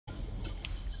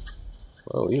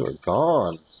Oh, you were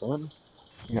gone, son.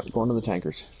 Yep, going to the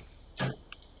tankers.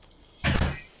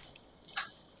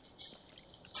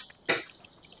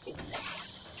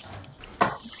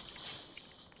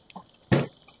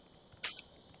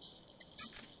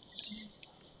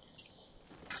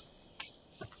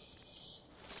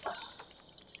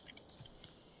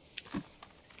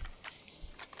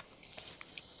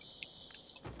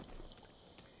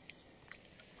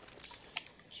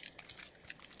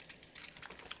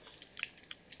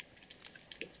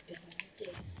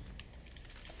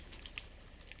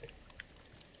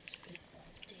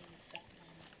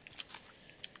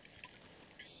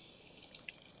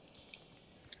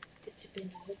 It's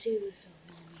been all day without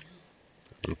mommy,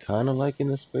 huh? I'm kind of liking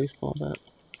this baseball bat.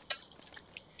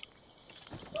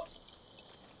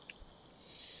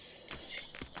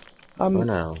 For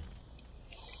now.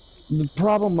 The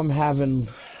problem I'm having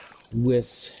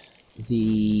with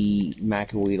the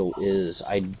Macaweedle is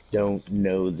I don't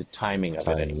know the timing of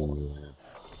it anymore. Yeah.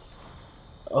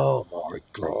 Oh my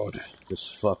god,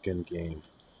 this fucking game.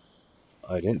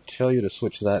 I didn't tell you to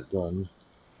switch that gun.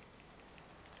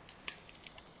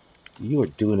 You were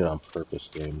doing it on purpose,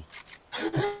 game.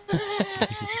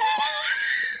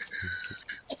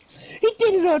 He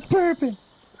did it on purpose!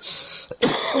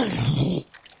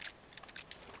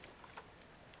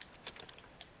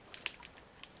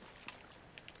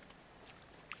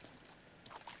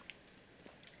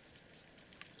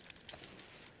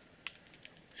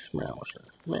 Meow, sir.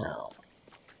 Meow.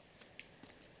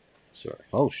 Sorry.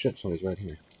 Oh shit, somebody's right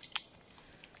here.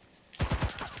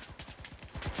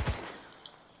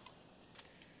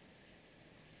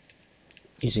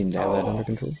 You seem to have that under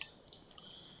control.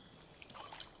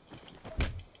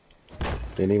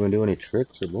 Didn't even do any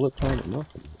tricks or bullet time or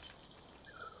nothing.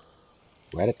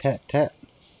 Rat-a-tat-tat.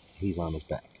 He's on his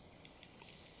back.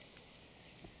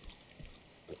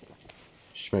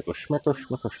 Schmecker, schmecker,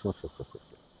 schmecker, schmecker, schmecker.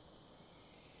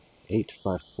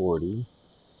 8,540.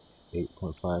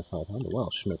 8.5500. Wow,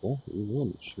 Schmickle. You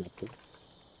win, Schmickle.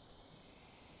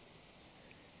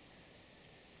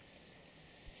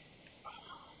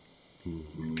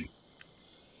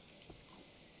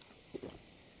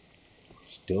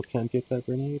 Still can't get that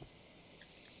grenade?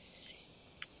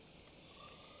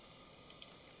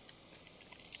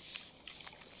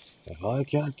 If I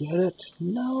can't get it,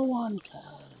 no one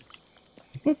can.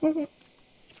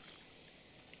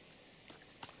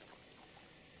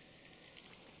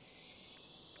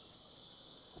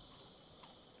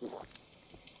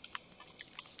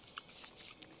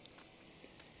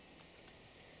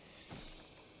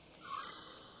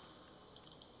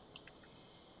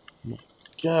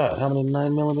 God, how many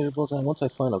 9mm bullets? Once I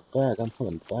find a bag, I'm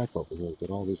coming back over here to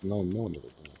get all these 9mm bullets.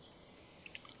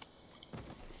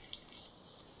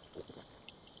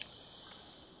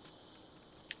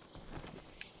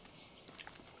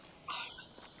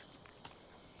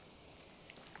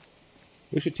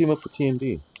 We should team up for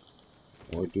TMD.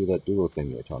 Or do that duo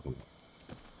thing you were talking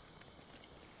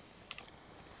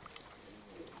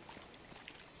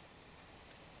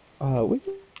about. We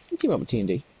can team up with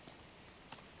T&D.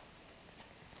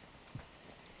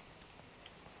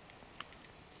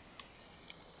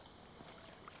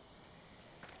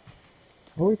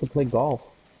 Or we could play golf.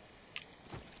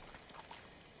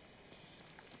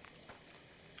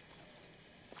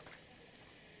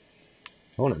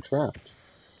 Opponent trapped.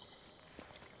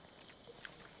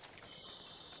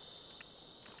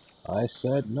 I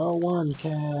said no one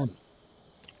can.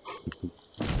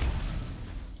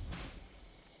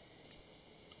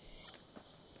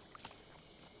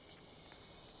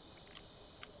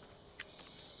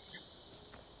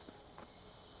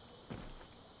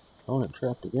 Opponent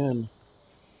trapped again.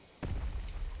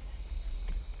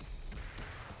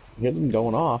 Get him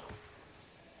going off.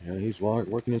 Yeah, he's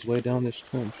working his way down this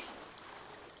trench.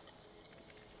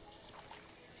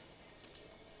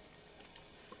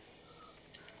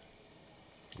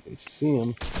 You can see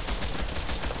him.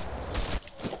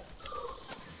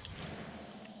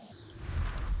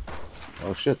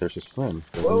 Oh shit, there's his friend.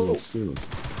 They didn't even see him.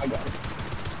 I got it.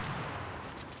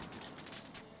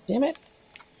 Damn it.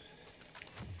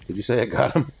 Did you say I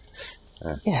got him?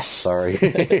 Yes. Sorry.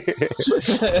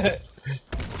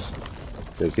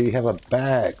 Does he have a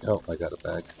bag? Oh, I got a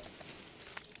bag.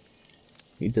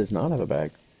 He does not have a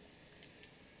bag.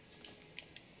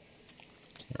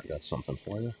 I got something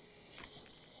for you.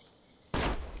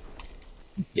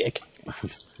 Dick.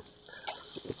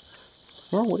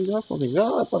 Oh, what do you got for me?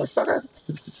 Oh, motherfucker!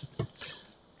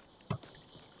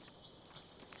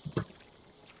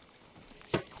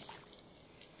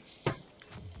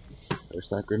 There's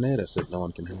that grenade I said no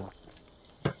one can have.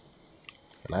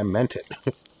 And I meant it.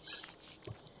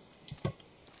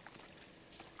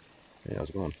 Hey, how's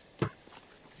it going?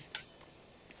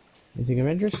 Anything of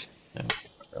interest? No,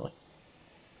 really.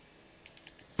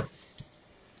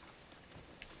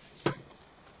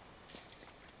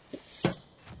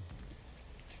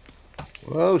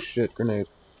 Oh shit, grenade.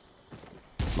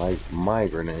 My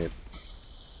grenade.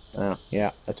 Oh,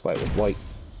 yeah, that's why it was white.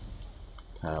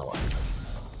 Power.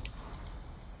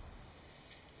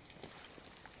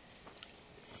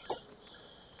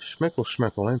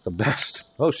 Schmickle ain't the best.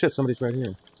 Oh shit, somebody's right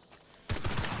here.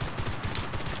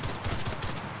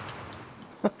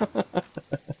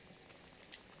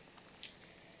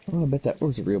 Oh, I bet that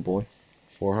was a real boy.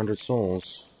 400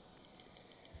 souls.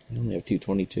 I only have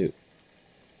 222.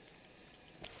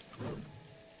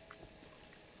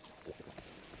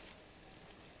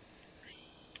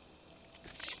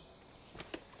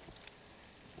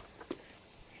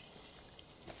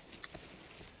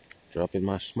 Drop in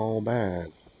my small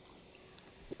bag.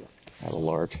 I have a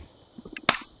large.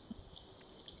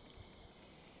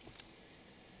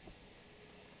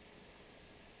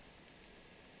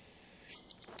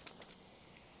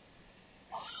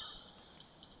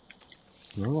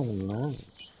 Oh, nice.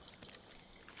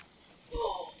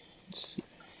 Let's see.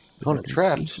 On a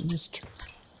trapped. See from this turret.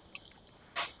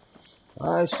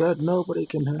 I said nobody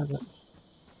can have it.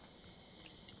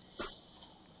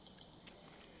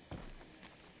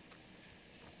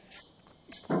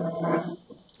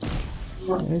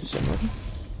 There's somebody.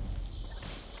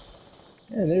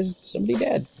 Yeah, there's somebody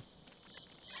dead.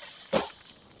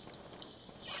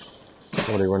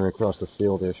 Somebody running across the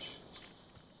field-ish.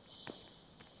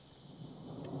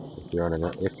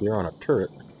 If you're on a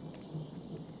turret.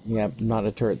 Yeah, not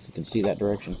a turret that can see that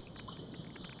direction.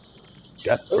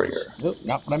 Deathbringer. Oops. Nope,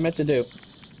 not what I meant to do.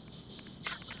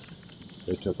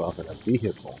 They took off in a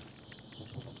vehicle.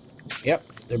 Yep,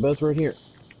 they're both right here.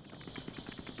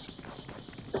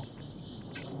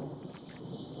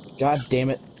 God damn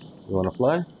it. You wanna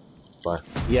fly? Fly.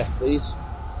 Yes, please.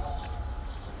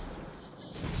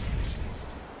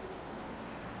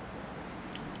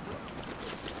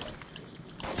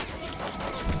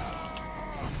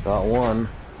 Got one.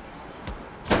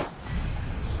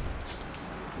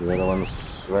 The other one's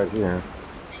right here.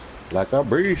 Like a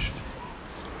beast.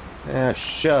 Eh,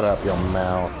 shut up your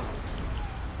mouth.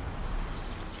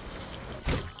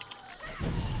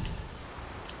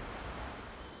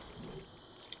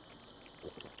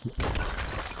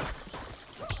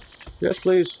 Yes,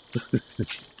 please.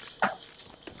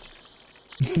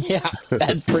 Yeah,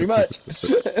 that's pretty much.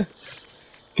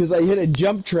 Because I hit a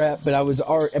jump trap, but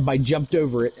I jumped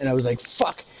over it, and I was like,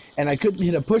 fuck. And I couldn't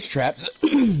hit a push trap,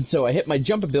 so I hit my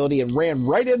jump ability and ran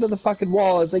right into the fucking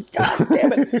wall. I was like, God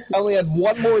damn it. I only had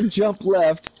one more jump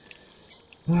left.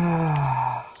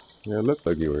 Yeah, it looked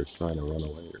like you were trying to run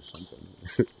away or something.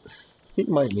 He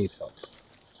might need help.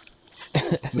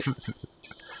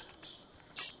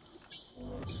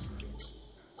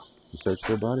 You search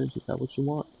their bodies? Is that what you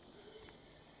want?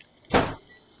 Got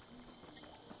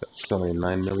so many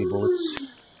 9 milli bullets.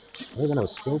 Are they gonna have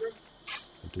a scope?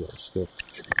 I do have a scope.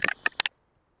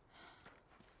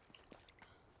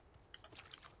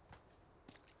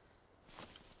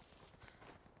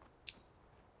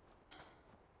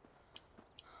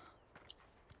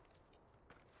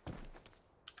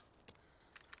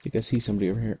 I think I see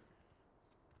somebody over here.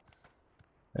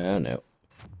 Oh no.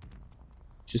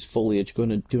 Just foliage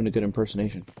doing a good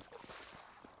impersonation.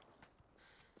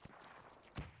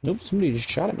 Nope, somebody just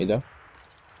shot at me though.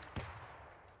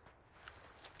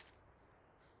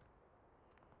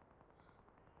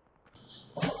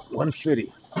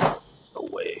 $150. No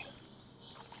way.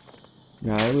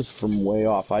 No, it was from way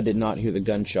off. I did not hear the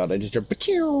gunshot. I just heard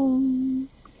 "Pachew!"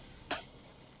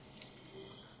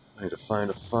 I need to find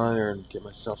a fire and get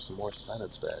myself some more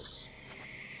silence bags.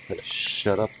 I gotta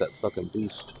shut up that fucking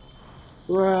beast.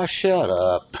 Rah, shut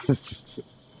up.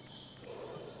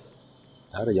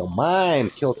 Out of your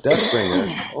mind, kill Deathbringer.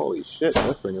 Holy shit,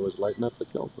 Deathbringer was lighting up the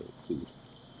kill feed.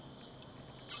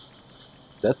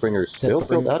 Deathbringer still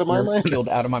killed out of my mind? Killed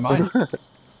out of my mind.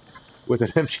 With an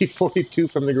MG42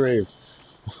 from the grave.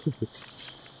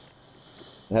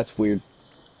 That's weird.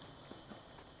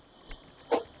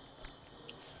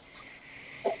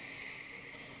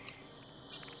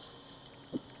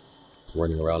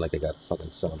 Running around like I got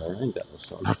fucking sonar. I ain't got no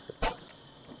sonar.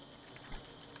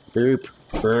 Burp,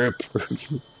 burp.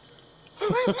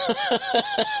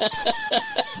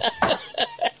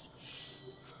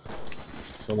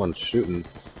 Someone's shooting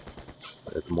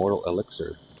at Mortal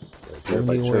Elixir. Right there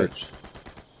by church.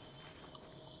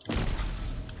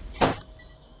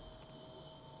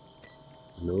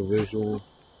 No visual.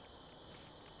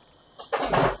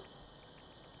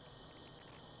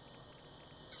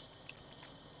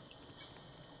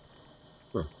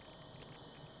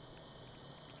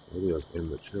 Maybe I'm in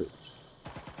the church.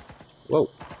 Whoa!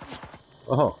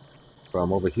 Oh,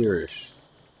 from over here-ish.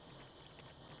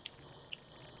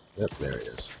 Yep, there he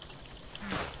is.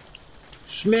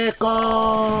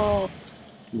 Schmeckle!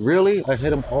 Really? I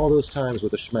hit him all those times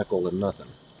with a schmeckle and nothing.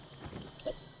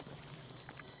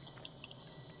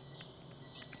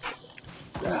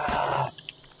 Ah.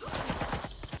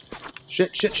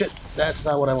 Shit, shit, shit. That's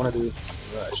not what I want to do.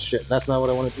 Shit, that's not what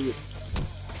I want to do.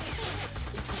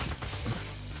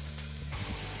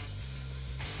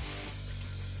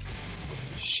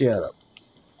 Shut up.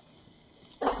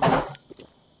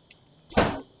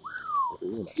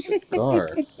 Ooh, that's a cigar.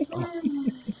 Oh.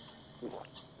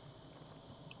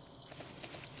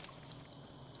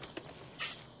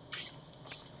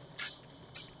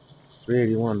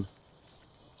 381.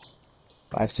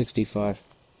 565.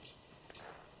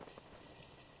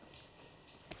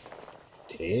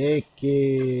 Take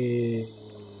it.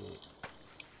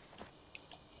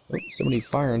 Oh, somebody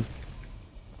firing.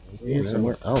 You know,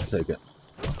 Somewhere. I'll take it.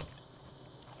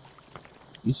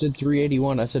 You said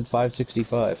 381. I said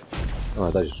 565. Oh,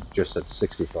 I thought you just said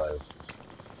 65.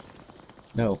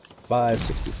 No,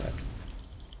 565.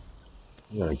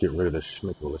 I'm gonna get rid of this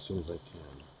schmickle as soon as I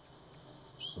can.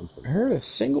 Something. I heard a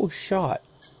single shot.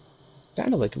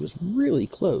 Sounded like it was really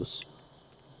close.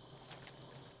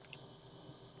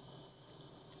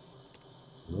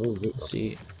 Move it. Let's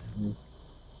see.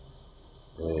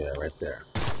 Oh, yeah, right there.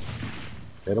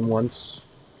 Hit him once.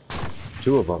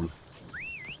 Two of them.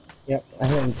 Yep, I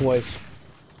hit him twice.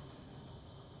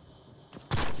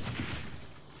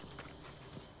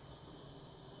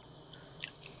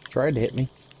 Tried to hit me.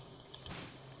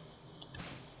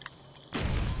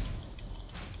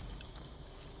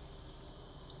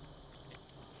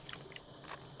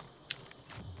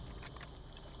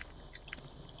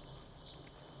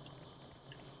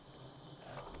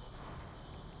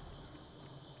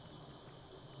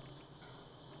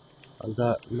 I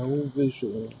got no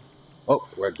visual. Oh,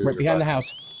 right Behind the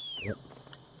house. Yep.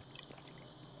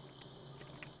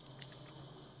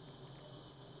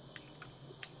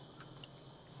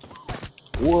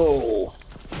 Whoa!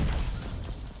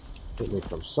 Hit me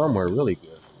from somewhere really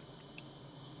good.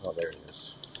 Oh, there he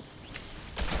is.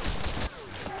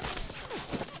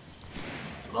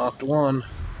 Knocked one.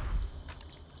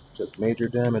 Took major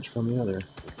damage from the other.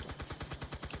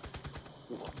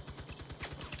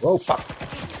 Whoa, fuck!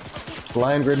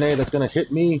 Blind grenade that's gonna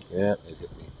hit me? Yeah, it hit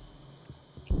me.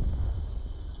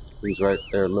 He's right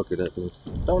there looking at me.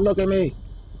 Don't look at me!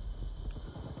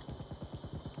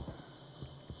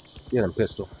 Get him,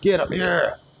 pistol. Get him,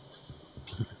 yeah!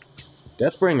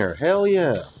 Deathbringer, hell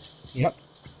yeah! Yep.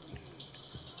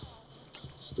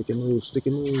 Stick and move, stick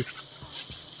and move.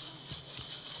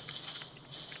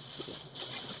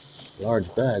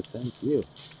 Large bag, thank you.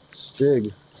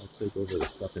 Stig, I'll take over the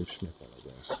fucking schmickle, I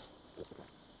guess.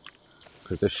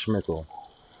 Because this schmickle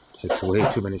takes way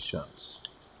too many shots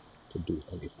to do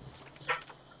anything.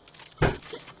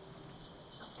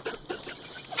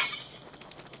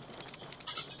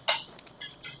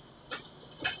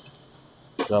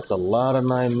 Dropped a lot of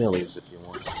 9mm if you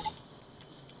want.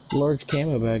 Large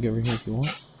camo bag over here if you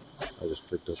want. I just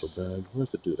picked up a bag. Where's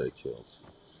the dude I killed?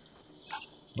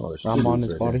 Oh, there's I'm two on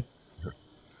dudes his right body.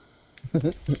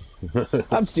 here.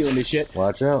 I'm stealing this shit.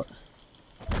 Watch out.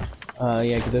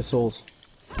 Yeah, get the souls.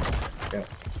 Yeah.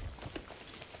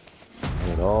 I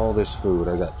got all this food.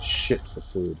 I got shit for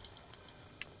food.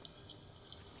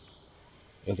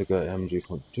 Ithaca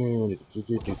MG.2.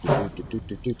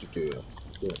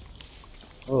 Good.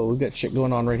 Oh, we got shit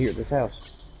going on right here at this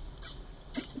house.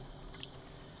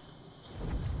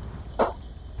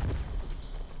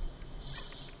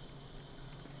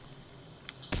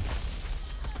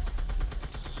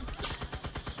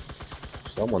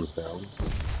 Someone's down.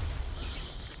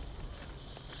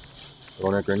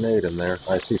 Throwing a grenade in there.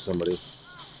 I see somebody.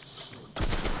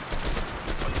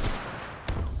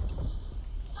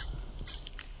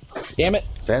 Damn it!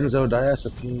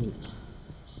 Benzodiazepine.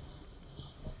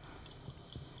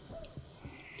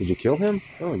 Did you kill him?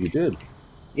 Oh, you did.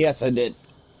 Yes, I did.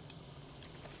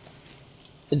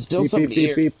 It's still Beep, somebody beep,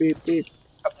 here. beep, beep, beep, beep.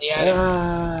 Up in the attic.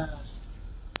 Ah.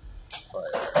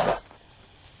 Fire.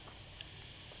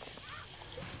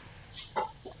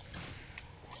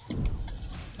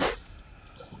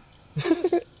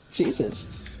 Jesus.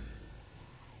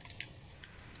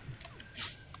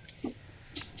 There's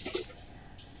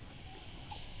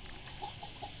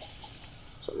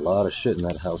a lot of shit in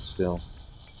that house still.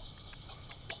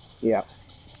 Yeah.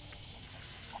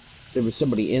 There was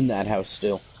somebody in that house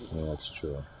still. Yeah, that's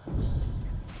true.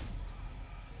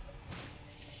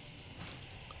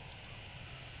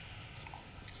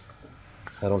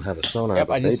 I don't have a sonar. Yep,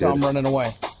 but I they just saw did. him running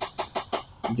away.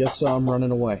 Just saw him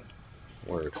running away.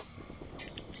 Word.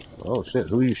 Oh shit!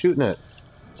 Who are you shooting at?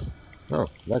 Oh,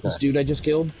 that guy. This dude I just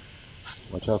killed.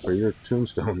 Watch out for your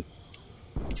tombstone.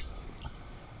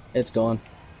 It's gone.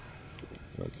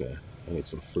 Okay, I need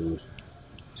some food.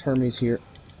 Hermes here.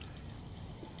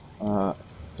 Don't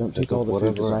take Pick up all the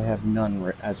food because whatever. I have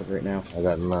none as of right now. I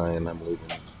got 9. I'm leaving.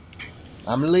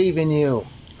 I'm leaving you.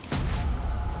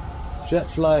 Jet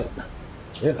flight.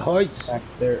 It hoits. In fact,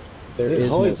 there is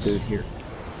no food here.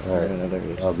 All right, No, there it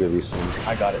is. I'll give you some.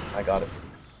 I got it. Got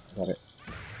it.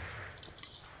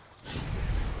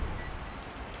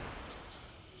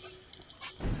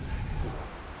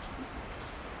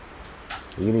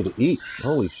 You need to eat.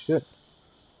 Holy shit.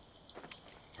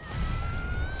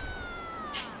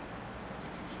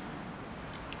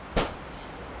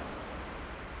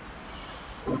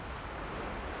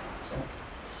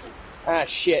 Ah,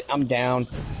 shit, I'm down.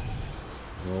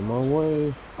 On my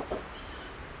way.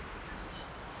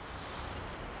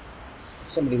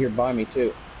 Somebody here by me,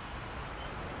 too.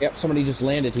 Yep, somebody just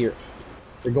landed here.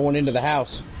 They're going into the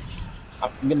house.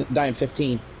 I'm gonna die in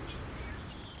 15.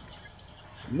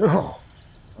 No.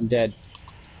 I'm dead.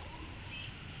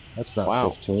 That's not Wow.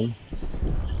 15.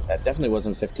 That definitely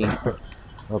wasn't 15.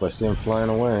 Oh, I see him flying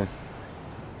away.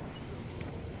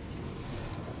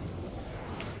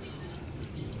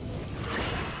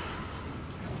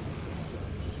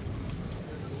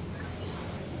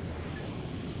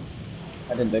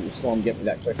 I didn't think the storm get me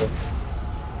that quickly.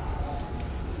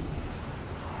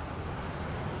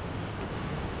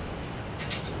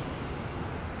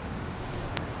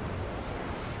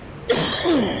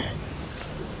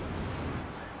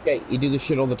 Okay, you do this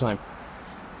shit all the time.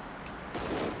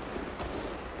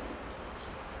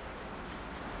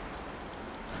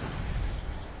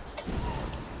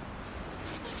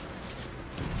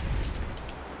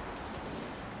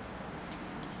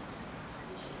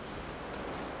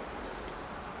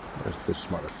 Where's this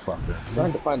motherfucker? I'm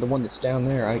trying to find the one that's down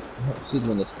there. I don't see the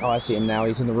one that's... Oh, I see him now.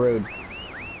 He's in the road.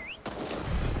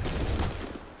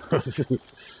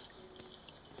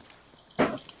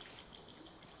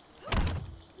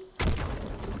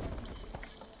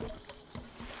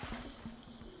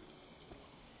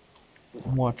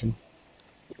 I'm watching.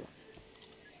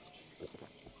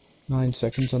 9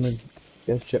 seconds on the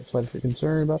death jet flight if you're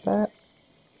concerned about that.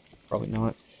 Probably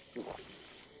not.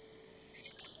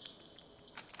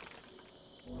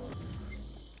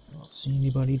 Don't see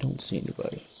anybody, don't see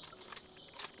anybody.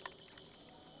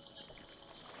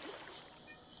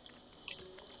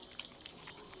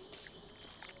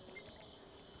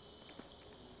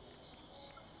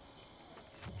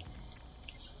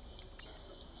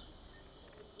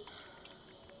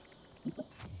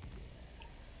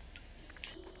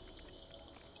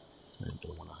 I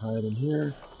don't want to hide in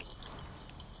here.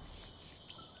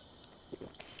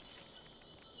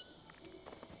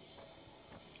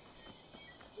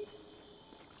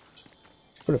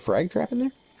 Put a frag trap in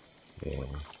there? Yeah.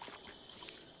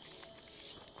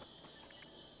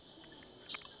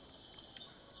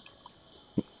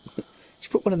 Did you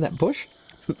put one in that bush?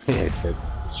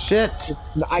 Shit!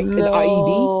 An IED?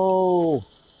 No!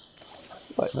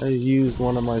 What? I used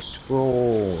one of my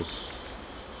scrolls.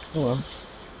 Oh well.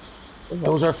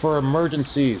 Those are for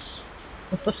emergencies.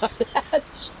 I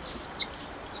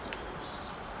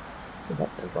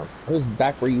was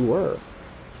back where you were.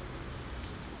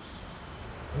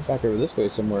 I'm back over this way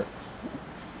somewhere.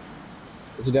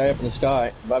 There's a guy up in the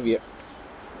sky above you.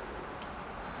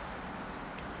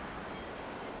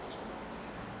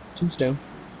 Tombstone.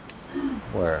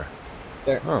 Where?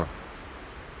 There. Huh.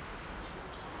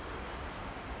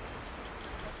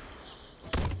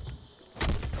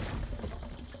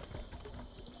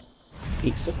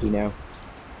 $850 now.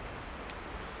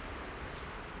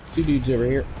 2 dudes over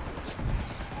here.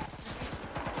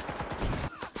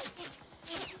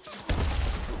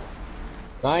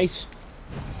 Nice.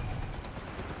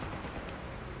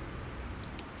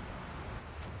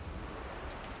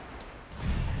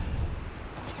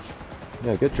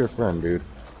 Yeah, get your friend, dude.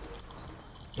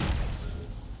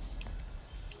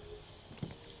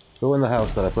 Go in the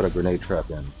house that I put a grenade trap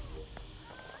in.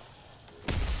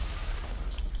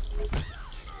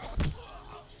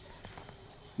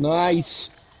 Nice.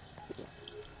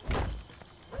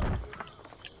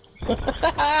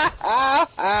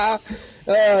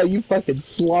 Oh, you fucking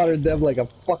slaughtered them like a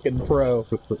fucking pro.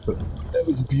 That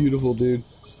was beautiful, dude.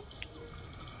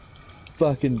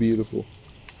 Fucking beautiful.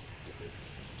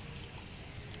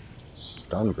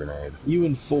 Stun grenade. You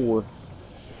and 4.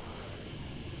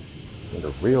 With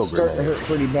a real Starting to grenade. hurt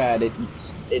pretty bad.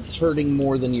 It's hurting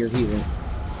more than you're healing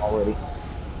already.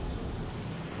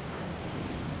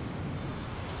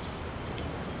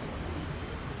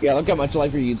 Yeah, look how much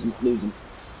life you're losing.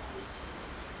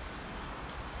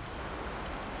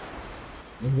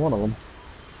 There's one of them.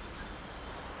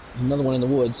 There's another one in the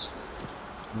woods.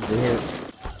 Over here.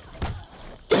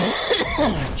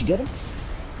 Did you get him?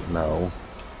 No.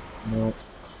 No.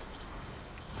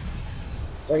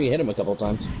 Sorry, you hit him a couple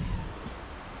times.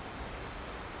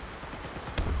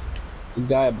 The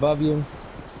guy above you,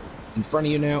 in front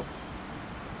of you now.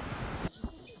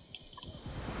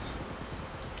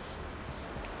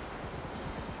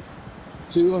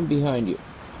 Two and behind you.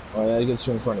 Oh, that gets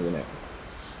in front of you now.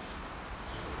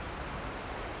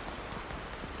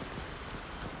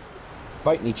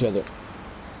 Fighting each other.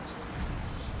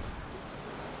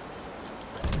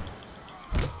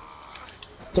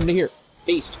 Somebody here.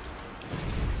 East.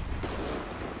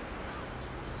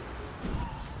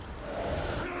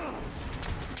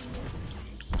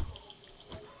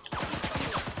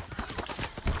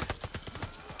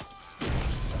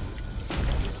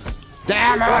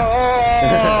 Damn it!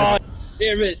 Oh,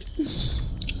 damn it!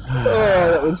 Oh,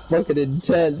 that was fucking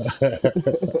intense.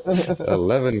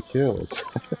 11 kills.